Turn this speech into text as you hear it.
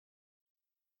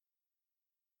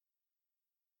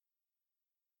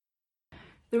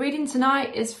The reading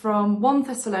tonight is from 1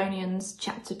 Thessalonians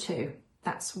chapter 2.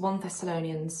 That's 1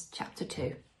 Thessalonians chapter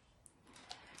 2.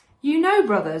 You know,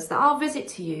 brothers, that our visit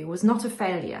to you was not a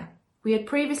failure. We had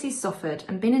previously suffered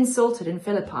and been insulted in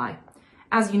Philippi,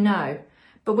 as you know,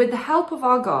 but with the help of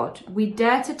our God, we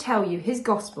dare to tell you his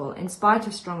gospel in spite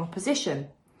of strong opposition.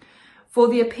 For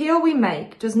the appeal we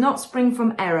make does not spring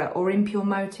from error or impure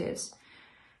motives,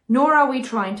 nor are we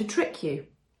trying to trick you.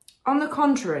 On the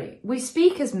contrary, we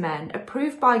speak as men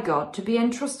approved by God to be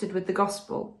entrusted with the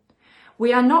gospel.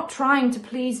 We are not trying to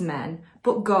please men,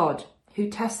 but God, who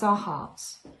tests our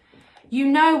hearts. You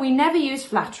know we never used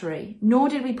flattery, nor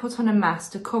did we put on a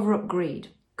mask to cover up greed.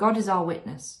 God is our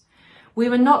witness. We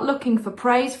were not looking for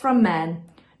praise from men,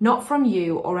 not from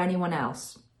you or anyone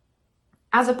else.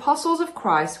 As apostles of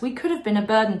Christ, we could have been a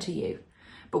burden to you,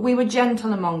 but we were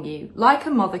gentle among you, like a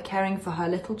mother caring for her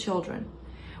little children.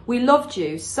 We loved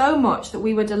you so much that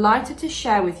we were delighted to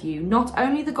share with you not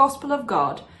only the gospel of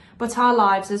God, but our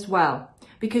lives as well,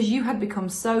 because you had become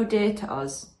so dear to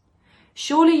us.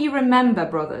 Surely you remember,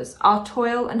 brothers, our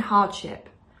toil and hardship.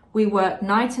 We worked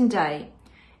night and day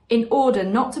in order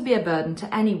not to be a burden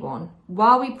to anyone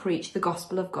while we preach the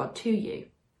gospel of God to you.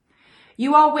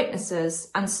 You are witnesses,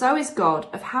 and so is God,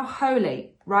 of how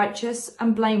holy, righteous,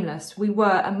 and blameless we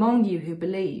were among you who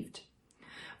believed.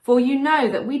 For you know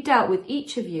that we dealt with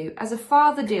each of you as a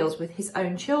father deals with his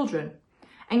own children,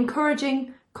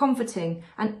 encouraging, comforting,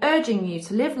 and urging you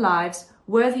to live lives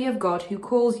worthy of God who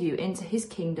calls you into his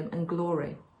kingdom and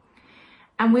glory.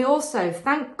 And we also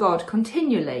thank God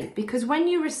continually, because when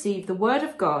you received the word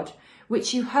of God,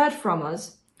 which you heard from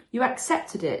us, you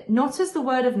accepted it not as the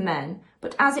word of men,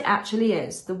 but as it actually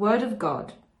is, the word of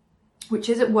God, which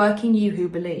is at work in you who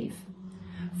believe.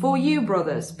 For you,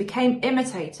 brothers, became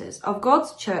imitators of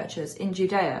God's churches in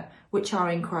Judea, which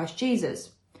are in Christ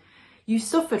Jesus. You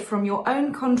suffered from your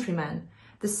own countrymen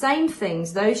the same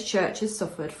things those churches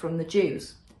suffered from the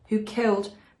Jews, who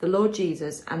killed the Lord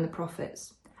Jesus and the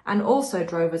prophets, and also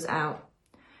drove us out.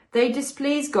 They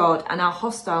displease God and are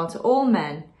hostile to all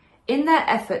men in their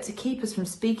effort to keep us from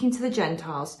speaking to the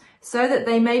Gentiles so that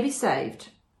they may be saved.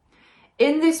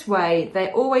 In this way,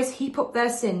 they always heap up their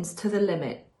sins to the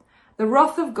limit. The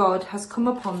wrath of God has come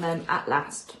upon them at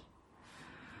last.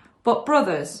 But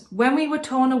brothers, when we were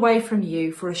torn away from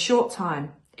you for a short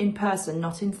time, in person,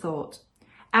 not in thought,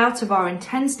 out of our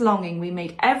intense longing we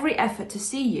made every effort to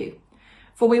see you,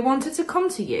 for we wanted to come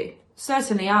to you.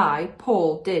 Certainly I,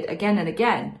 Paul, did again and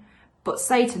again, but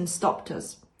Satan stopped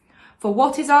us. For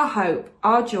what is our hope,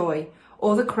 our joy,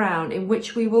 or the crown in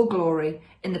which we will glory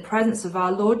in the presence of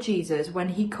our Lord Jesus when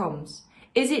he comes?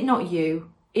 Is it not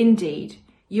you? Indeed,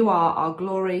 you are our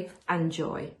glory and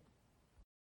joy.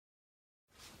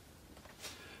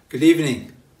 Good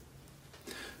evening.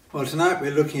 Well, tonight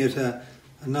we're looking at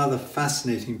another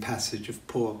fascinating passage of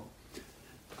Paul.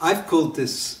 I've called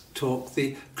this talk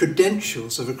the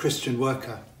credentials of a Christian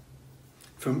worker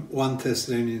from 1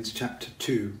 Thessalonians chapter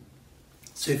 2.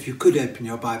 So if you could open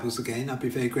your Bibles again, I'd be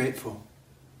very grateful.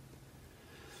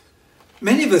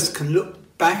 Many of us can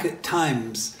look back at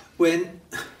times when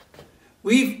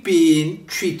we've been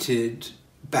treated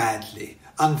badly,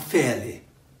 unfairly.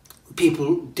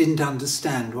 People didn't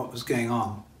understand what was going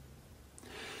on.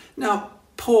 Now,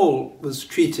 Paul was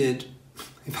treated,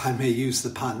 if I may use the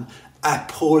pun,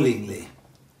 appallingly.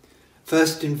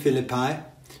 First in Philippi,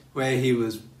 where he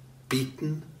was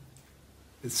beaten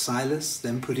with Silas,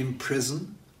 then put in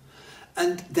prison.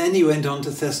 And then he went on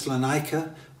to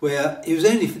Thessalonica, where he was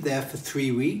only there for 3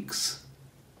 weeks.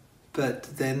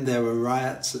 But then there were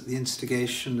riots at the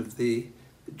instigation of the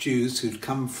Jews who'd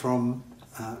come from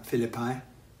Philippi.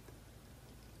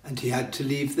 And he had to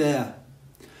leave there.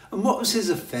 And what was his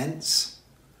offence?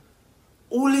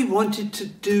 All he wanted to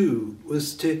do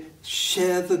was to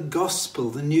share the gospel,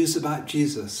 the news about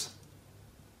Jesus.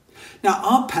 Now,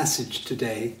 our passage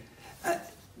today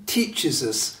teaches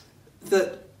us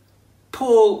that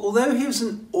Paul, although he was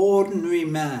an ordinary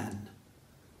man,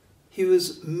 he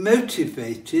was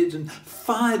motivated and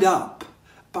fired up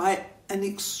by an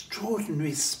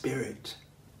extraordinary spirit.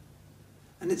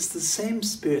 And it's the same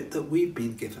spirit that we've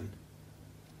been given.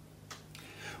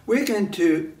 We're going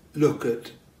to look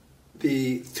at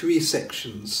the 3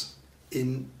 sections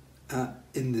in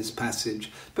this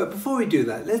passage. But before we do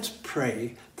that, let's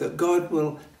pray that God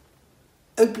will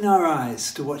open our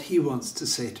eyes to what he wants to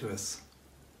say to us.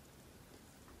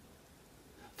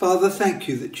 Father, thank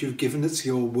you that you've given us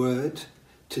your word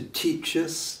to teach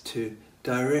us, to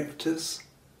direct us.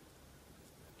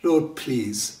 Lord,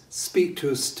 please speak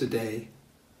to us today.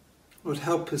 Lord,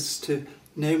 help us to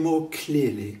know more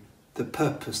clearly the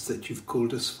purpose that you've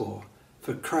called us for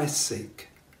Christ's sake.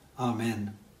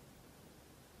 Amen.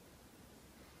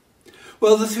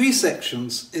 Well, the three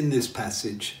sections in this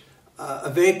passage are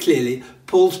very clearly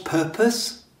Paul's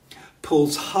purpose,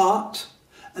 Paul's heart,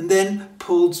 and then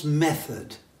Paul's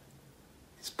method.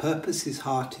 His purpose, his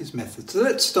heart, his method. So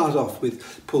let's start off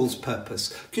with Paul's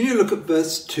purpose. Can you look at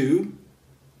verse 2?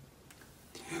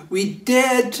 We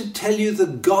dared to tell you the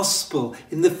gospel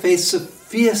in the face of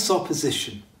fierce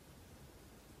opposition.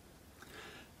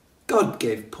 God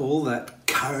gave Paul that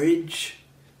courage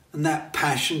and that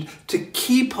passion to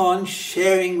keep on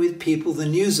sharing with people the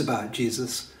news about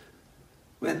Jesus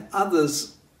when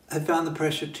others had found the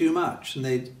pressure too much and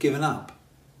they'd given up.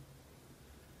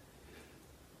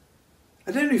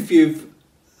 I don't know if you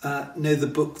know the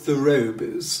book The Robe.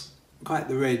 It was quite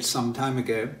the rage some time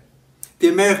ago. The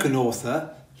American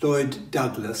author, Lloyd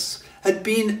Douglas, had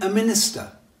been a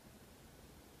minister.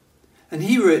 And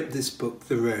he wrote this book,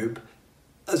 The Robe,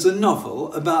 as a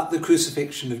novel about the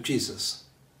crucifixion of Jesus.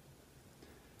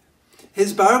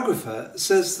 His biographer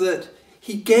says that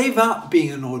he gave up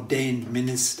being an ordained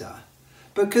minister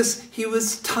because he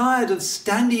was tired of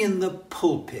standing in the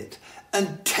pulpit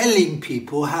and telling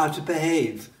people how to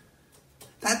behave.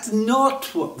 That's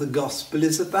not what the gospel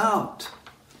is about.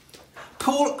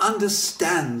 Paul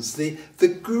understands the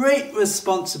great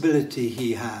responsibility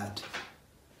he had.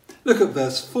 Look at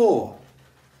verse 4.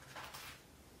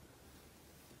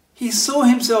 He saw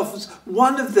himself as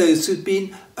one of those who'd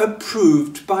been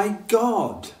approved by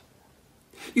God.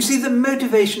 You see, the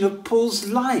motivation of Paul's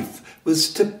life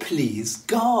was to please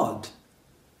God.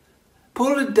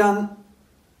 Paul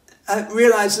had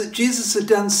realised that Jesus had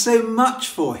done so much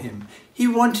for him. He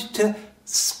wanted to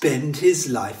spend his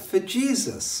life for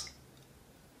Jesus.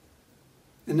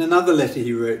 In another letter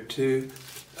he wrote to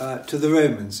the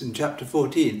Romans in chapter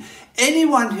 14,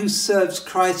 anyone who serves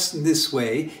Christ in this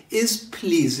way is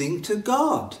pleasing to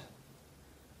God.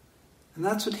 And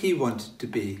that's what he wanted to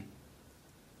be.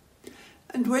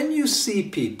 And when you see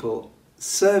people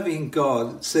serving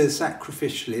God so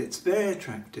sacrificially, it's very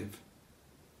attractive.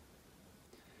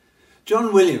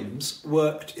 John Williams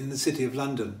worked in the City of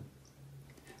London.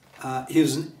 He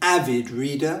was an avid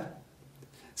reader,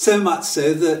 so much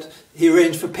so that he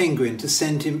arranged for Penguin to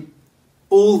send him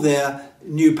all their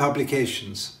new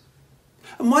publications.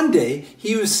 And one day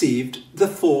he received the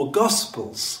Four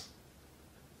Gospels,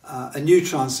 a new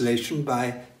translation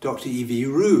by Dr. E.V.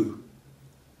 Rue.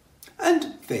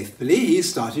 And faithfully he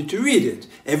started to read it.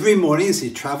 Every morning as he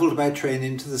travelled by train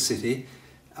into the city,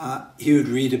 he would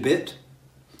read a bit.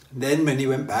 And then when he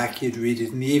went back, he'd read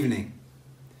it in the evening.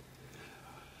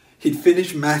 He'd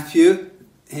finished Matthew,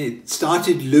 he'd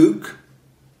started Luke.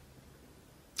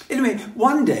 Anyway,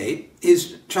 one day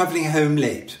he's travelling home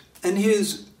late and he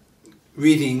was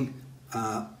reading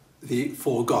the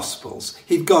Four Gospels.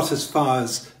 He'd got as far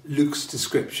as Luke's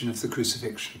description of the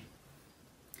crucifixion.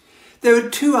 There were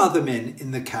two other men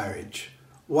in the carriage.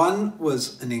 One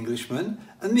was an Englishman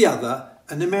and the other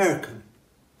an American.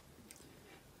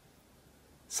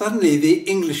 Suddenly the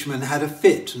Englishman had a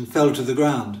fit and fell to the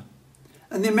ground.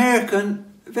 And the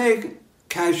American, very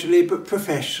casually but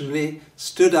professionally,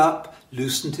 stood up,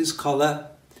 loosened his collar,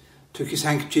 took his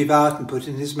handkerchief out and put it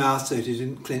in his mouth so he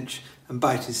didn't clench and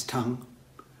bite his tongue.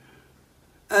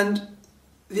 And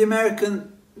the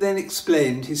American then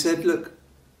explained, he said, look,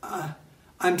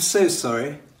 I'm so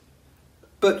sorry,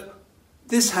 but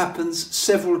this happens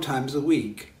several times a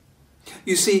week.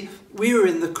 You see, we were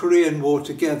in the Korean War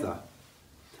together.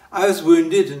 I was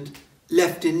wounded and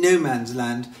left in no man's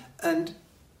land, and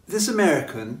this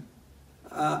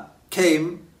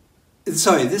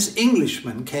this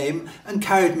Englishman came and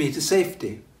carried me to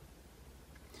safety.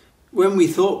 When we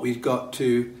thought we'd got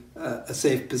to a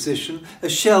safe position, a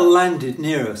shell landed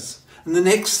near us, and the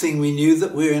next thing we knew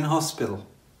that we were in hospital.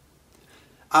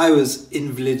 I was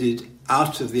invalided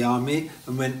out of the army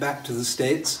and went back to the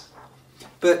States.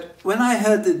 But when I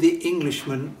heard that the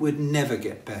Englishman would never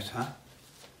get better,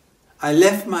 I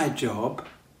left my job,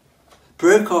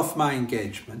 broke off my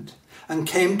engagement, and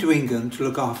came to England to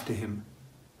look after him.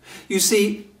 You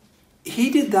see, he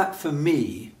did that for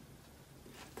me.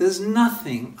 There's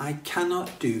nothing I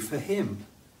cannot do for him.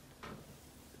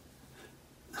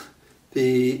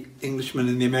 The Englishman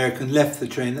and the American left the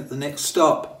train at the next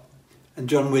stop, and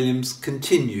John Williams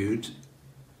continued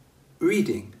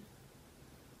reading.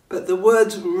 But the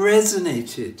words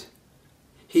resonated.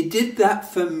 He did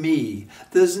that for me.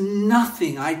 There's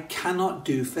nothing I cannot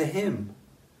do for him.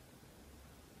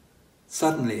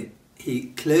 Suddenly,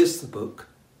 he closed the book,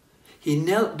 he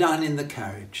knelt down in the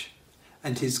carriage,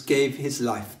 and he gave his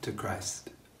life to Christ.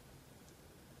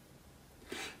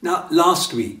 Now,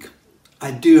 last week,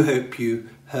 I do hope you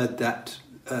heard that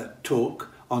talk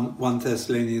on 1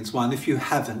 Thessalonians 1. If you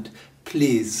haven't,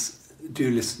 please do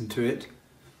listen to it.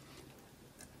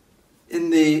 In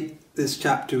this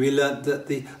chapter, we learnt that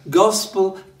the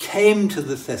gospel came to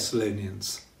the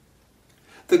Thessalonians.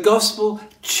 The gospel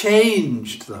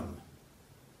changed them.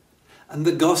 And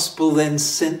the gospel then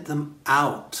sent them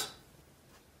out.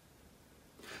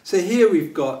 So here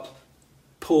we've got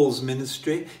Paul's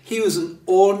ministry. He was an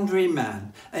ordinary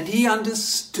man, and he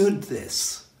understood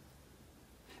this.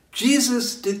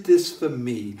 Jesus did this for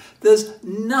me. There's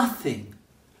nothing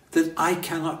that I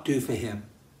cannot do for him.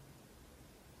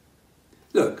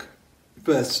 Look,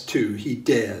 verse 2, he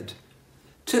dared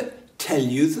to tell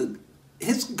you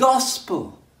his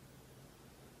gospel.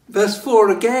 Verse 4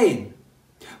 again,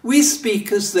 we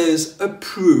speak as those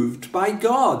approved by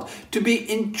God to be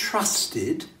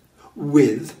entrusted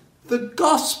with the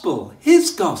gospel,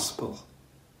 his gospel.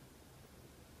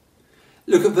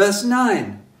 Look at verse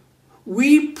 9.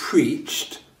 We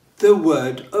preached the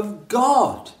word of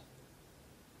God,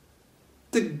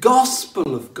 the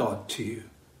gospel of God to you.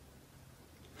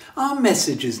 Our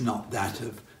message is not that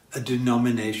of a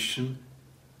denomination.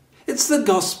 It's the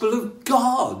gospel of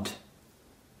God.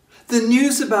 The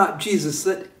news about Jesus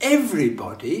that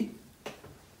everybody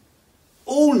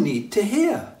all need to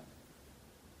hear.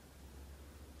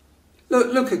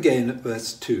 Look again at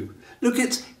verse 2. Look,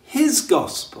 it's his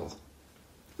gospel.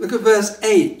 Look at verse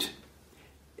 8.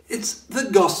 It's the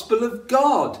gospel of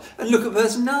God. And look at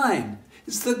verse 9.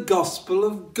 It's the gospel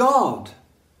of God.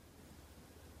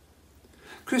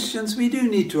 Christians, we do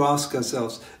need to ask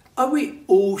ourselves, are we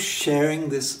all sharing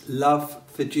this love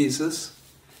for Jesus?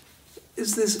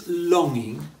 Is this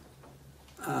longing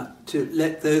to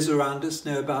let those around us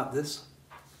know about this?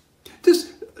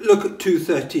 Just look at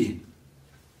 2:13.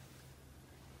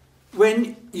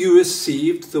 When you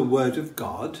received the word of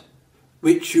God,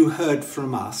 which you heard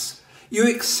from us, you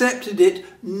accepted it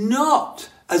not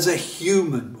as a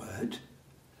human word,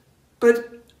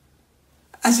 but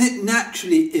as it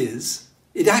naturally is.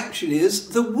 It actually is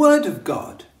the word of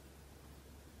God.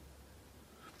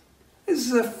 This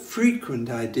is a frequent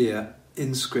idea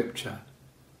in Scripture.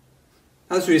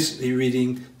 I was recently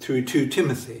reading through 2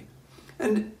 Timothy,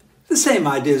 and the same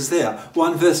idea is there.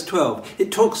 1 verse 12.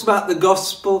 It talks about the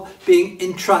gospel being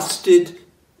entrusted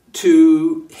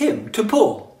to him, to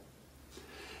Paul.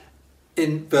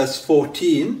 In verse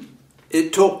 14,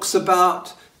 it talks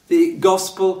about the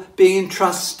gospel being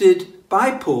entrusted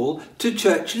by Paul to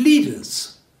church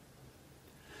leaders.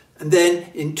 And then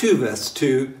in 2 verse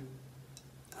 2,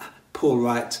 Paul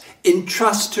writes,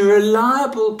 entrust to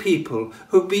reliable people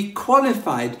who will be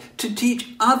qualified to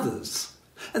teach others.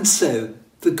 And so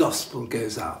the gospel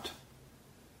goes out.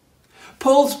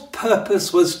 Paul's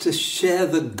purpose was to share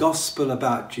the gospel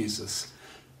about Jesus.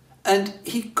 And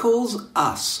he calls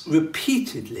us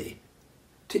repeatedly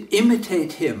to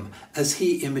imitate him as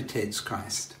he imitates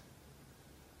Christ.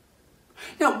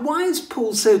 Now, why is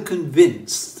Paul so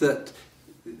convinced that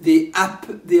the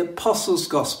apostles'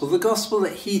 gospel, the gospel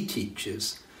that he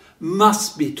teaches,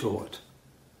 must be taught?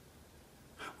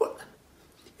 Well,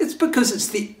 it's because it's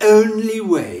the only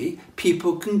way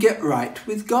people can get right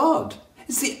with God.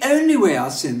 It's the only way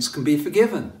our sins can be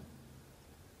forgiven.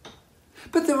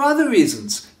 But there are other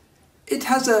reasons. It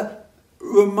has a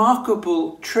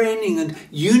remarkable training and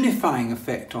unifying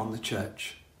effect on the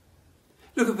church.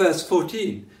 Look at verse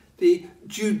 14. The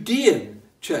Judean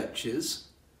churches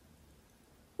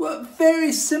were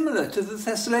very similar to the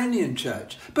Thessalonian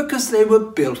church because they were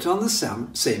built on the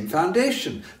same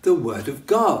foundation, the Word of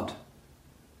God.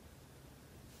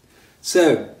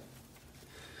 So,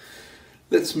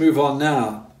 let's move on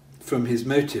now from his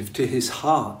motive to his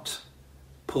heart,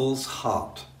 Paul's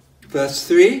heart. Verse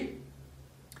 3,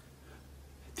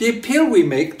 the appeal we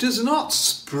make does not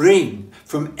spring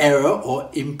from error or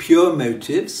impure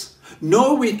motives, nor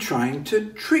are we trying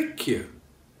to trick you.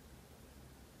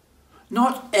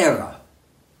 Not error.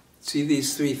 See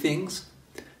these 3 things?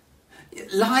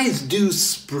 Lies do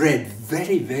spread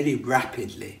very, very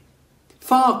rapidly,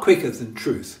 far quicker than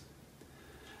truth.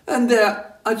 And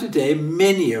there are today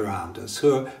many around us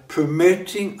who are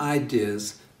promoting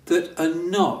ideas that are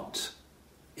not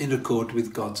in accord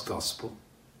with God's gospel.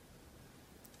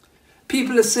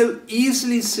 People are so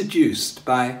easily seduced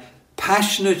by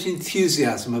passionate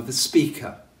enthusiasm of a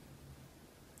speaker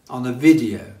on a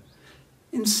video,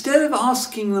 instead of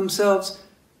asking themselves,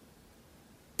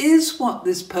 is what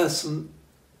this person,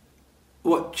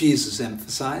 what Jesus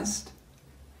emphasized?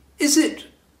 Is it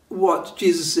what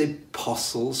Jesus'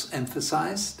 apostles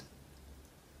emphasized?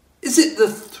 Is it the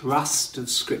thrust of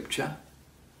Scripture?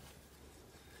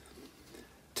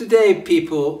 Today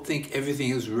people think everything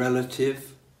is relative.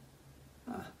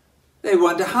 They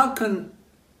wonder, how can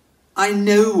I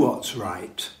know what's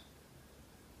right?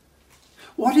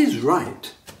 What is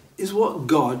right is what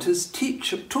God has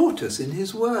taught us in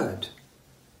his word.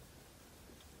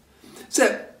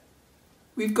 So,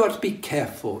 we've got to be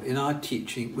careful in our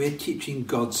teaching. We're teaching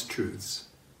God's truths.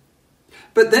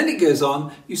 But then it goes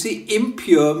on, you see,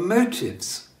 impure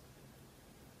motives.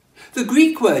 The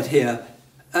Greek word here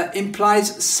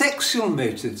implies sexual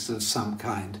motives of some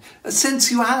kind, a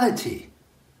sensuality.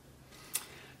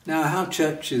 Now, how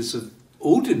churches of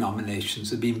all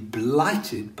denominations have been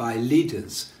blighted by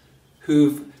leaders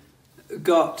who've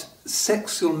got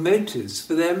sexual motives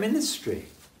for their ministry.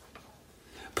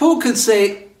 Paul could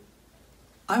say,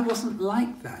 I wasn't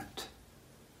like that.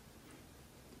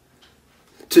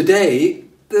 Today,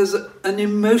 there's an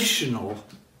emotional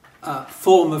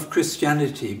form of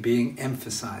Christianity being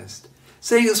emphasized,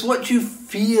 saying it's what you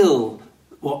feel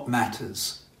what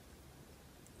matters.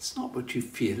 It's not what you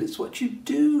feel, it's what you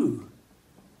do.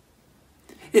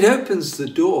 It opens the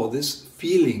door, this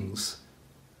feelings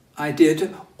idea,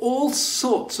 to all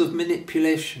sorts of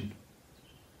manipulation.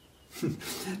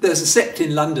 There's a sect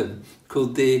in London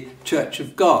called the Church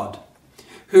of God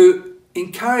who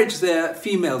encourage their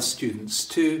female students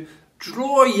to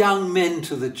draw young men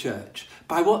to the church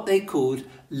by what they called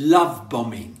love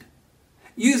bombing,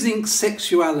 using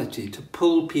sexuality to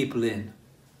pull people in.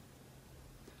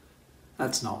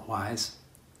 That's not wise.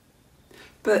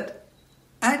 But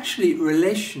actually,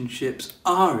 relationships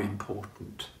are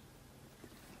important.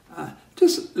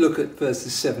 Just look at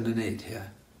verses 7 and 8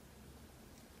 here.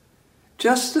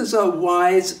 Just as a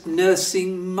wise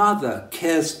nursing mother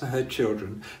cares for her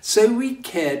children, so we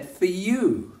cared for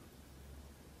you.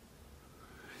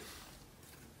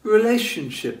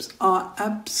 Relationships are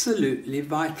absolutely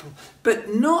vital,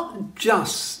 but not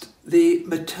just the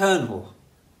maternal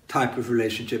type of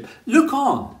relationship. Look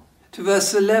on to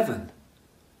verse 11.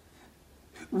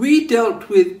 We dealt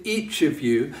with each of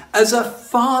you as a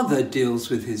father deals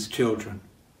with his children.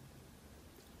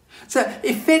 So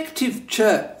effective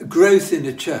growth in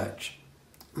a church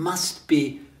must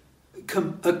be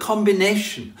a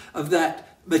combination of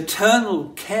that maternal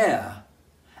care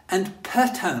and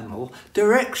paternal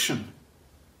direction,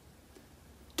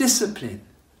 discipline.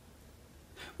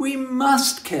 We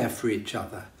must care for each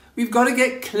other. We've got to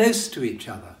get close to each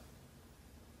other.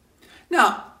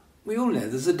 Now, we all know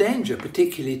there's a danger,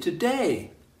 particularly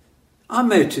today. Our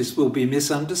motives will be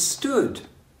misunderstood.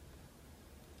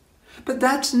 But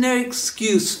that's no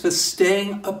excuse for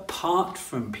staying apart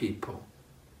from people.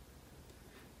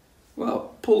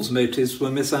 Well, Paul's motives were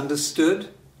misunderstood.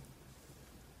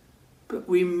 But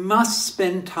we must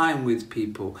spend time with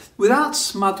people without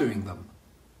smothering them.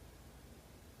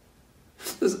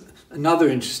 There's another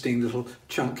interesting little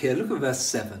chunk here. Look at verse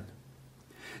 7.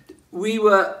 We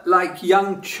were like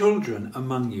young children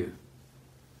among you.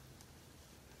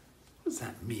 What does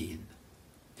that mean?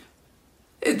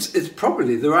 It's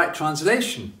probably the right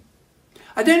translation.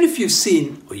 I don't know if you've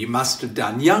seen, or you must have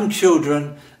done, young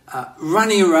children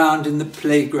running around in the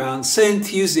playground, so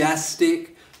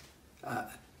enthusiastic,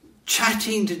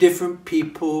 chatting to different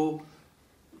people,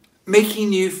 making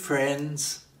new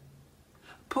friends.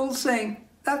 Paul's saying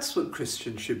that's what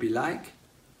Christians should be like.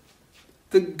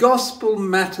 The gospel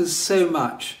matters so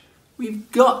much. We've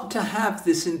got to have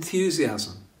this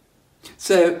enthusiasm.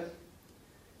 So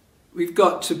we've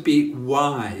got to be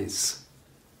wise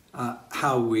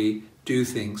how we do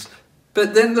things.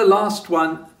 But then the last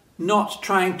one, not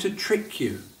trying to trick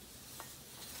you.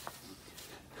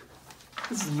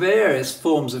 There's various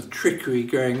forms of trickery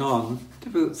going on.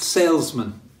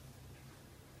 Salesmen.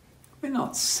 We're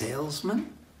not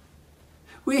salesmen.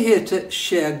 We're here to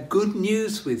share good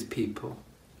news with people.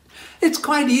 It's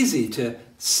quite easy to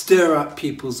stir up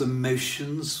people's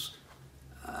emotions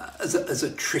as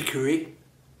a trickery.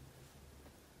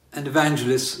 An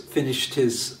evangelist finished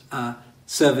his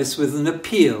service with an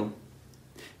appeal.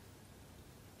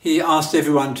 He asked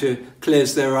everyone to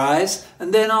close their eyes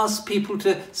and then asked people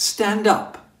to stand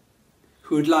up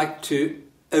who would like to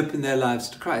open their lives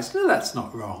to Christ. No, that's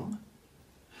not wrong.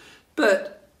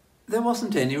 But there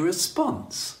wasn't any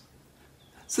response.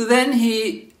 So then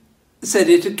he said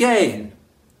it again.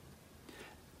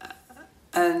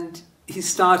 And he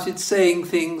started saying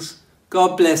things,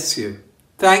 God bless you.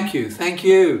 Thank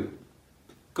you.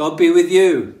 God be with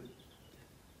you.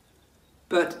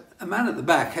 But a man at the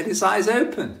back had his eyes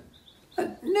open.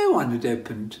 And no one had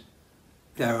opened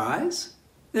their eyes.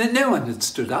 No one had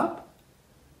stood up.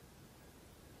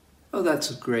 Oh,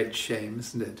 that's a great shame,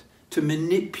 isn't it? To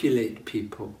manipulate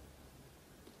people.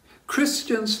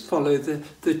 Christians follow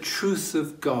the truth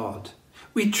of God.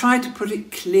 We try to put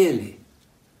it clearly.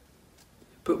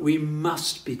 but we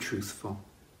must be truthful.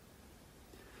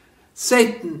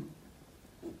 Satan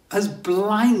has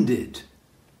blinded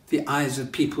the eyes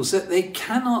of people so that they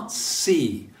cannot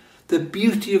see the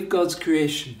beauty of God's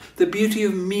creation, the beauty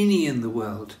of meaning in the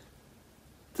world,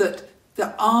 that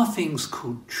there are things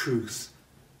called truth,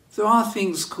 there are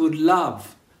things called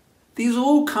love. These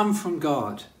all come from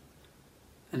God,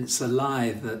 and it's a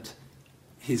lie that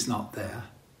he's not there.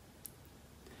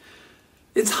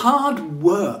 It's hard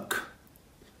work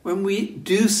when we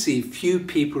do see few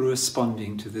people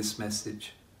responding to this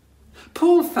message.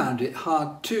 Paul found it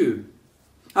hard too.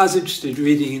 I was interested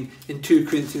reading in 2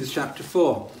 Corinthians chapter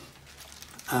 4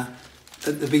 at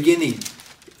the beginning.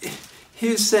 He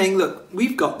was saying, look,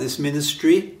 we've got this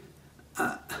ministry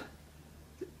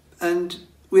and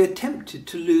we're tempted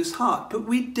to lose heart, but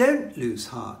we don't lose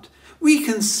heart. We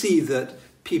can see that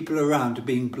people around are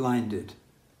being blinded.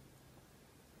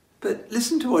 But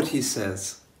listen to what he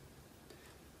says.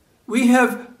 We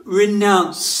have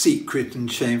renounced secret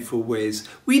and shameful ways.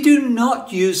 We do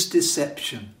not use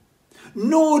deception,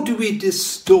 nor do we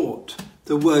distort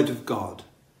the word of God.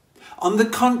 On the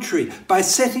contrary, by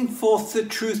setting forth the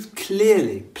truth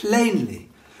clearly, plainly,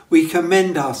 we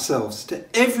commend ourselves to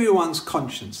everyone's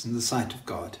conscience in the sight of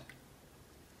God.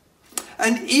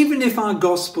 And even if our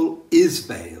gospel is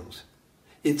veiled,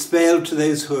 it's veiled to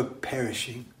those who are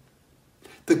perishing.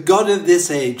 The God of this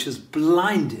age has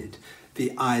blinded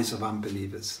the eyes of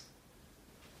unbelievers.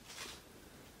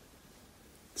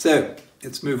 So,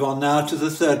 let's move on now to the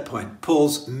third point,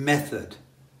 Paul's method.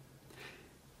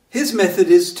 His method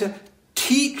is to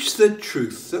teach the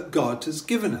truth that God has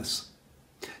given us.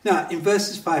 Now, in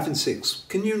verses 5 and 6,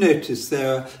 can you notice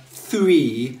there are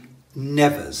 3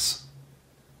 nevers?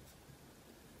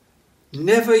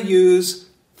 Never use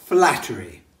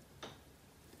flattery.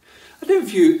 I don't know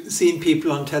if you've seen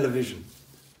people on television,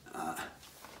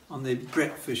 on the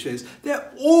breakfast shows.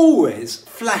 They're always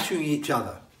flattering each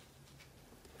other.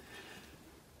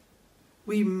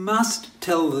 We must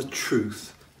tell the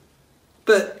truth.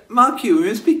 But mark you, we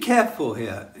must be careful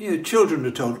here. You know, children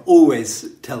are told,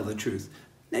 always tell the truth.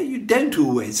 No, you don't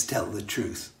always tell the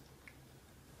truth.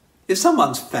 If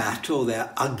someone's fat or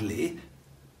they're ugly,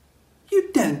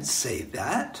 you don't say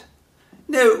that.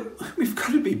 No, we've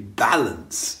got to be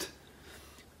balanced.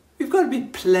 We've got to be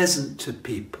pleasant to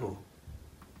people.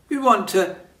 We want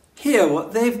to hear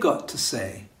what they've got to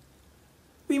say.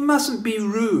 We mustn't be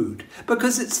rude,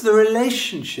 because it's the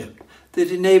relationship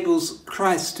that enables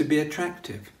Christ to be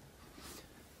attractive.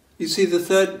 You see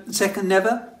the second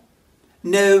never?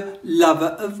 No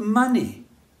lover of money.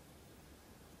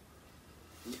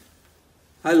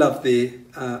 I love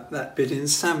that bit in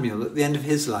Samuel at the end of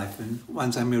his life in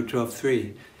 1 Samuel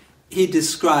 12:3. He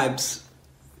describes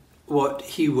what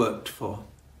he worked for.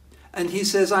 And he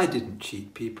says, I didn't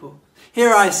cheat people.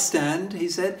 Here I stand, he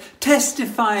said,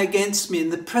 testify against me in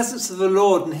the presence of the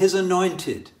Lord and his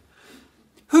anointed.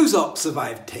 Whose ox have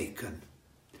I taken?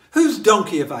 Whose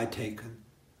donkey have I taken?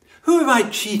 Who have I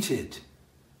cheated?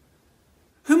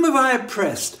 Whom have I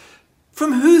oppressed?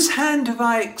 From whose hand have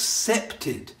I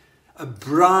accepted a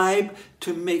bribe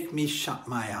to make me shut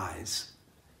my eyes?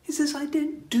 He says, I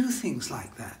don't do things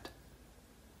like that.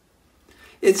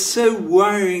 It's so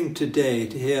worrying today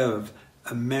to hear of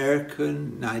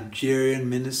American, Nigerian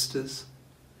ministers,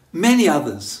 many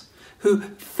others, who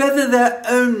feather their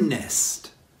own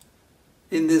nest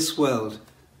in this world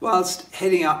whilst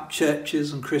heading up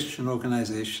churches and Christian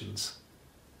organisations.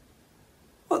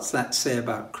 What's that say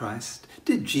about Christ?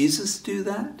 Did Jesus do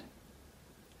that?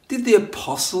 Did the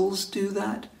apostles do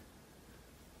that?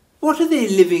 What are they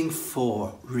living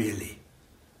for, really?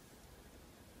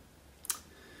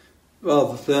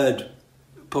 Well, the third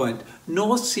point,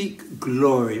 nor seek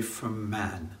glory from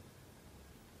man.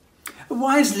 A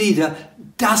wise leader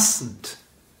doesn't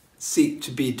seek to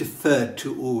be deferred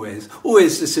to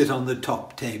always to sit on the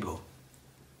top table.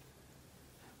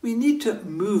 We need to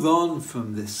move on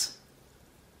from this.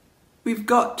 We've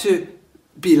got to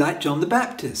be like John the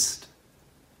Baptist.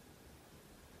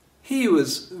 He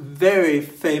was very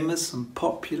famous and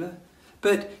popular,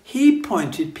 but he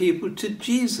pointed people to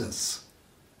Jesus.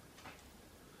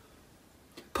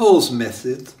 Paul's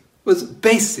method was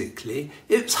basically,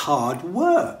 it's hard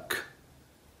work.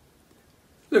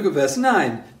 Look at verse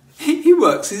 9. He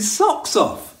works his socks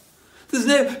off. There's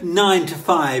no 9 to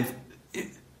 5,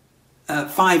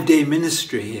 5-day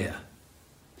ministry here.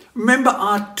 Remember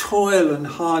our toil and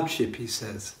hardship, he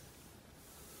says.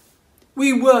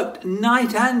 We worked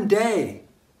night and day.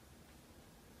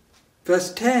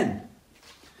 Verse 10.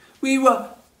 We were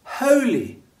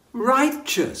holy,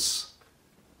 righteous,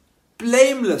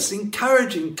 blameless,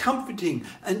 encouraging, comforting,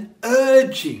 and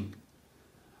urging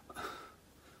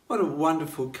What a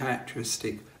wonderful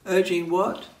characteristic. Urging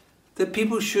what? That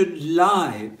people should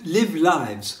live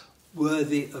lives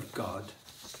worthy of God.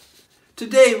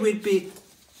 Today we'd be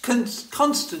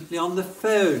constantly on the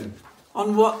phone,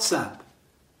 on WhatsApp,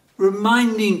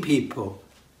 reminding people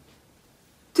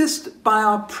just by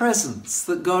our presence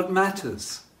that God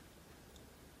matters.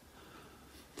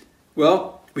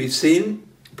 Well, we've seen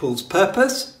Paul's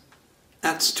purpose.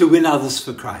 That's to win others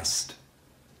for Christ.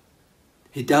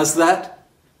 He does that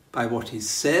by what he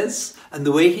says and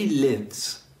the way he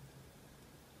lives.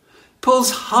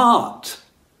 Paul's heart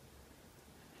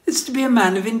is to be a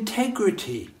man of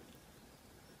integrity.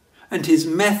 And his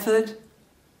method,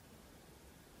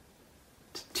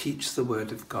 to teach the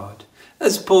word of God.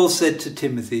 As Paul said to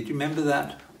Timothy, do you remember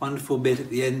that wonderful bit at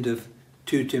the end of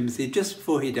 2 Timothy, just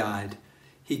before he died?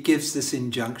 He gives this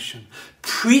injunction.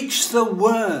 Preach the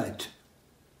word.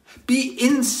 Be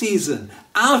in season,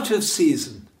 out of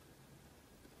season.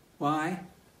 Why?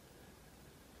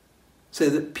 So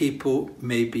that people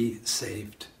may be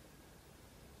saved.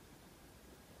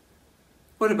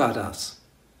 What about us?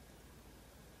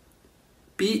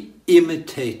 Be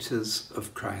imitators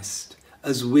of Christ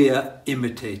as we're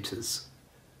imitators.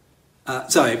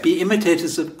 Be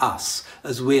imitators of us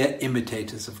as we're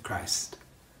imitators of Christ.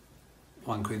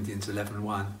 1 Corinthians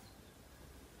 11:1.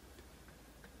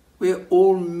 We're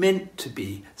all meant to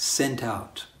be sent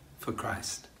out for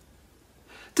Christ.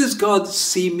 Does God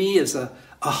see me as a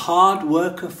hard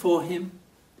worker for him?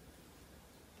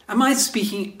 Am I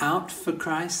speaking out for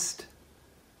Christ?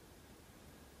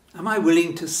 Am I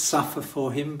willing to suffer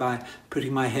for him by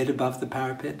putting my head above the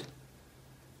parapet?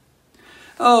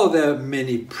 Oh, there are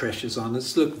many pressures on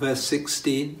us. Look, verse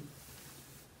 16.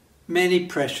 Many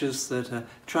pressures that are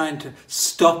trying to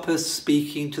stop us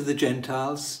speaking to the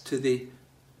Gentiles, to the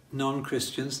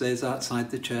non-Christians, those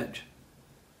outside the church.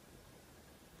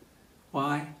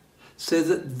 Why? So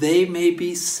that they may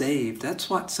be saved. That's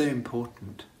what's so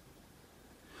important.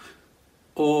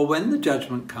 Or when the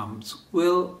judgment comes,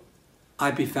 will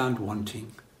I be found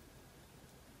wanting?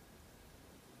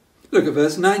 Look at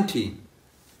verse 19.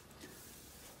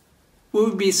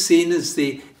 Will we be seen as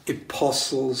the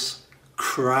apostles'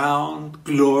 crown,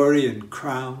 glory and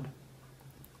crown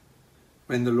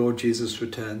when the Lord Jesus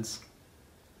returns?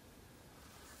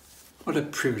 What a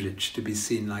privilege to be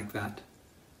seen like that.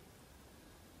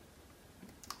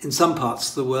 In some parts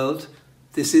of the world,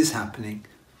 this is happening.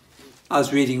 I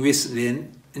was reading recently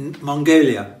in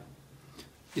Mongolia.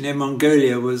 You know,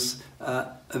 Mongolia was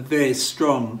a very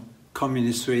strong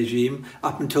communist regime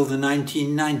up until the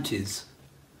 1990s,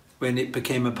 when it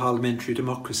became a parliamentary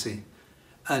democracy.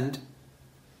 And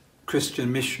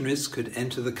Christian missionaries could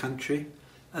enter the country,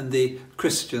 and the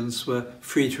Christians were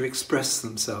free to express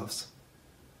themselves.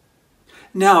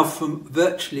 Now, from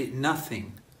virtually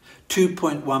nothing,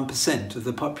 2.1% of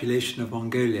the population of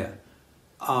Mongolia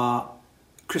are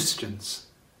Christians.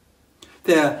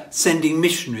 They're sending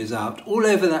missionaries out all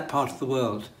over that part of the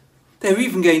world. They're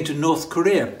even going to North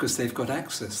Korea because they've got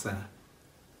access there.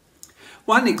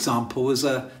 One example was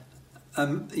a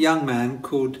young man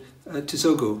called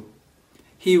Tisogo.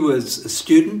 He was a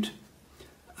student.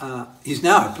 He's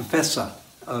now a professor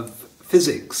of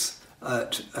physics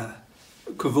at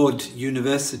Kavod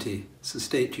University. It's a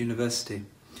state university.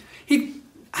 He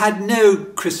had no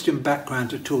Christian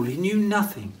background at all. He knew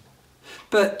nothing.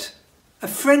 But a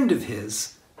friend of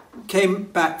his came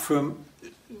back from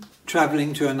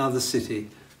travelling to another city,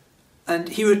 and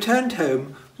he returned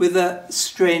home with a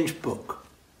strange book.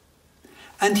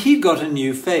 And he got a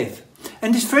new faith.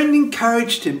 And his friend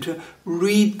encouraged him to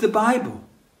read the Bible.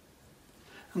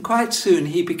 And quite soon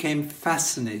he became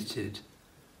fascinated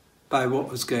by what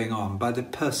was going on, by the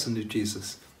person of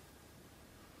Jesus.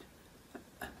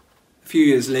 A few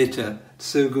years later,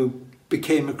 Sogu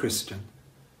became a Christian.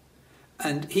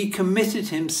 And he committed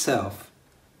himself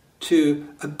to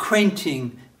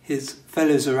acquainting his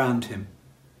fellows around him.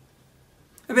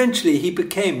 Eventually he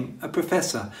became a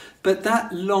professor, but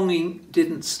that longing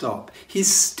didn't stop. He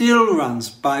still runs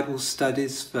Bible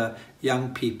studies for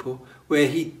young people where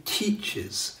he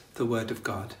teaches the Word of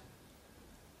God.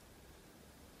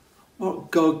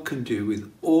 What God can do with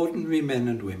ordinary men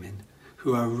and women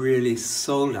who are really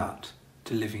sold out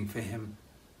to living for him.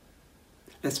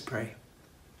 Let's pray.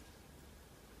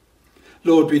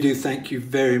 Lord, we do thank you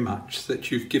very much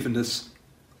that you've given us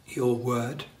your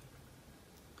word.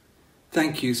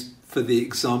 Thank you for the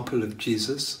example of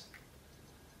Jesus.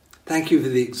 Thank you for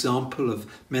the example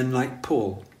of men like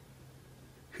Paul,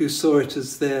 who saw it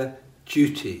as their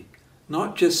duty,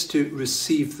 not just to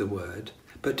receive the word,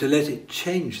 but to let it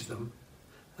change them,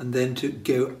 and then to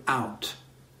go out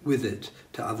with it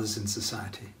to others in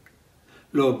society.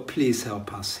 Lord, please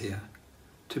help us here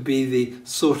to be the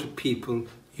sort of people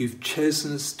you've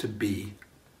chosen us to be.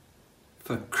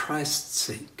 For Christ's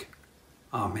sake.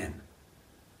 Amen.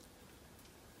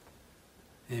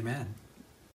 Amen.